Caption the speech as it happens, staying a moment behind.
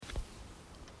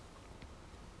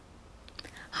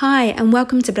Hi and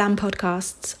welcome to Blam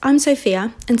Podcasts. I'm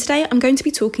Sophia and today I'm going to be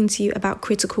talking to you about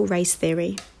critical race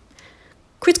theory.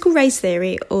 Critical race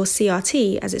theory, or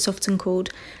CRT as it's often called,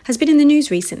 has been in the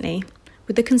news recently,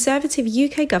 with the Conservative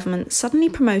UK government suddenly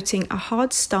promoting a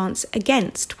hard stance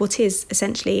against what is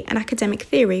essentially an academic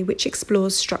theory which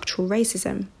explores structural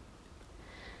racism.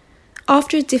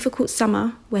 After a difficult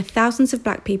summer where thousands of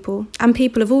black people and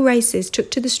people of all races took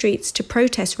to the streets to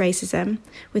protest racism,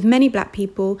 with many black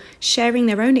people sharing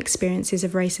their own experiences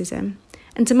of racism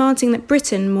and demanding that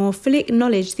Britain more fully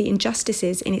acknowledge the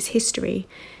injustices in its history,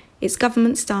 its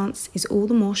government stance is all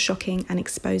the more shocking and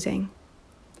exposing.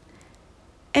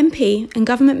 MP and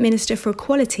Government Minister for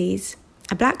Equalities,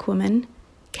 a black woman,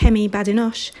 Kemi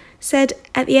Badenoch, said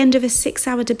at the end of a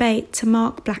 6-hour debate to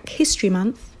mark Black History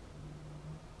Month,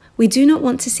 "We do not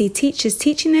want to see teachers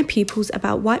teaching their pupils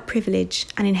about white privilege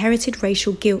and inherited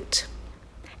racial guilt.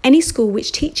 Any school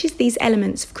which teaches these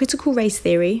elements of critical race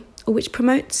theory or which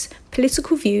promotes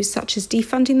political views such as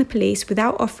defunding the police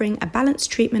without offering a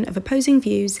balanced treatment of opposing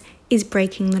views is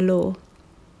breaking the law."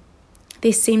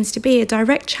 This seems to be a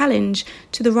direct challenge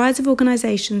to the rise of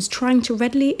organisations trying to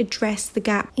readily address the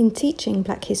gap in teaching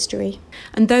Black history,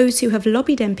 and those who have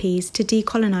lobbied MPs to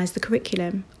decolonise the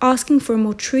curriculum, asking for a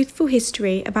more truthful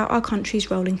history about our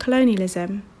country's role in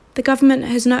colonialism. The government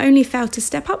has not only failed to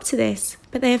step up to this,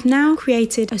 but they have now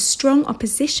created a strong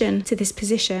opposition to this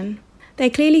position.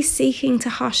 They're clearly seeking to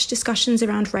hush discussions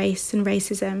around race and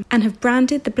racism, and have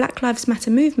branded the Black Lives Matter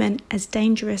movement as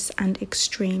dangerous and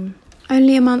extreme.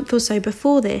 Only a month or so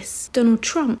before this, Donald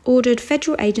Trump ordered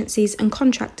federal agencies and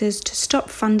contractors to stop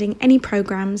funding any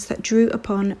programs that drew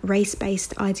upon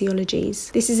race-based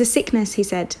ideologies. This is a sickness, he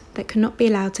said, that cannot be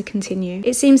allowed to continue.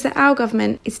 It seems that our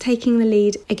government is taking the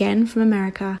lead again from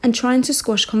America and trying to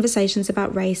squash conversations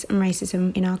about race and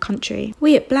racism in our country.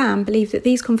 We at Blam believe that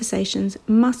these conversations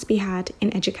must be had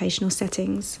in educational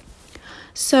settings.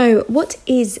 So, what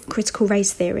is critical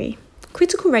race theory?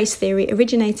 Critical race theory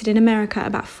originated in America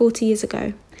about 40 years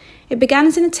ago. It began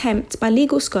as an attempt by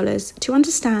legal scholars to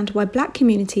understand why black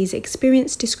communities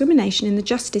experienced discrimination in the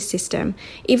justice system,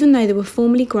 even though they were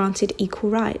formally granted equal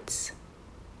rights.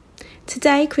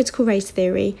 Today, critical race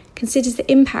theory considers the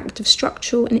impact of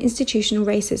structural and institutional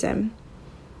racism.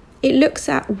 It looks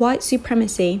at white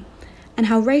supremacy and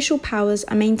how racial powers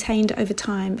are maintained over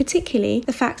time, particularly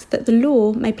the fact that the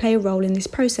law may play a role in this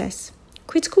process.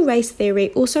 Critical race theory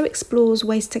also explores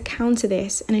ways to counter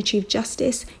this and achieve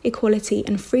justice, equality,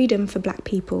 and freedom for black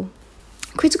people.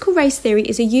 Critical race theory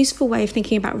is a useful way of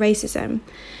thinking about racism.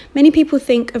 Many people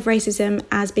think of racism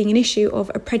as being an issue of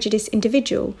a prejudiced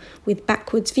individual with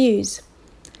backwards views.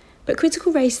 But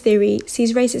critical race theory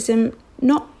sees racism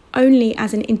not only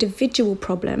as an individual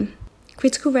problem.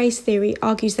 Critical race theory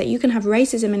argues that you can have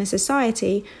racism in a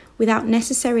society without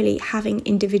necessarily having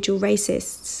individual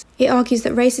racists. It argues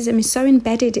that racism is so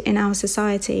embedded in our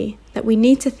society that we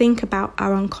need to think about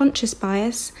our unconscious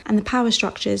bias and the power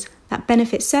structures that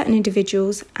benefit certain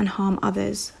individuals and harm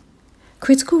others.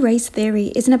 Critical race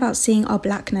theory isn't about seeing our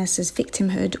blackness as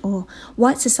victimhood or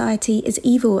white society as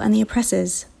evil and the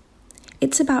oppressors.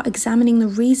 It's about examining the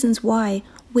reasons why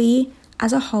we,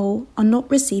 as a whole, are not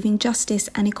receiving justice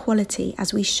and equality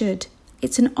as we should.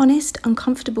 It's an honest,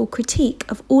 uncomfortable critique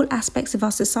of all aspects of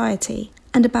our society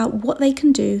and about what they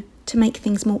can do to make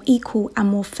things more equal and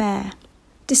more fair.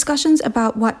 Discussions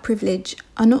about white privilege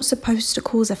are not supposed to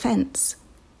cause offence.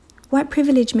 White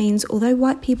privilege means although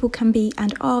white people can be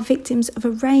and are victims of a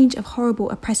range of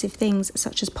horrible oppressive things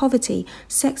such as poverty,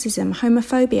 sexism,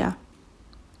 homophobia,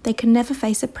 they can never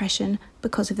face oppression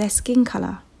because of their skin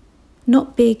colour.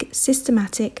 Not big,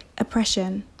 systematic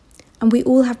oppression. And we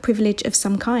all have privilege of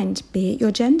some kind, be it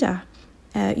your gender,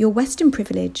 your Western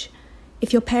privilege.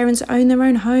 If your parents own their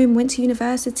own home, went to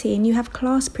university, and you have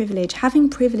class privilege, having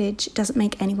privilege doesn't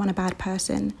make anyone a bad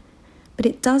person. But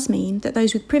it does mean that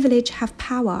those with privilege have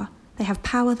power. They have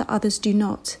power that others do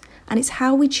not. And it's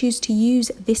how we choose to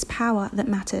use this power that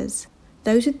matters.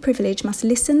 Those with privilege must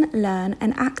listen, learn,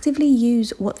 and actively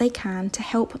use what they can to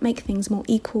help make things more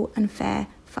equal and fair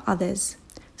for others.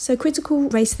 So critical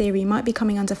race theory might be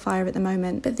coming under fire at the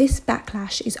moment, but this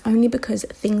backlash is only because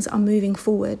things are moving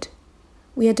forward.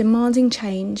 We are demanding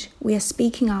change, we are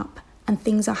speaking up, and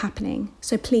things are happening.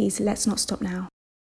 So please, let's not stop now.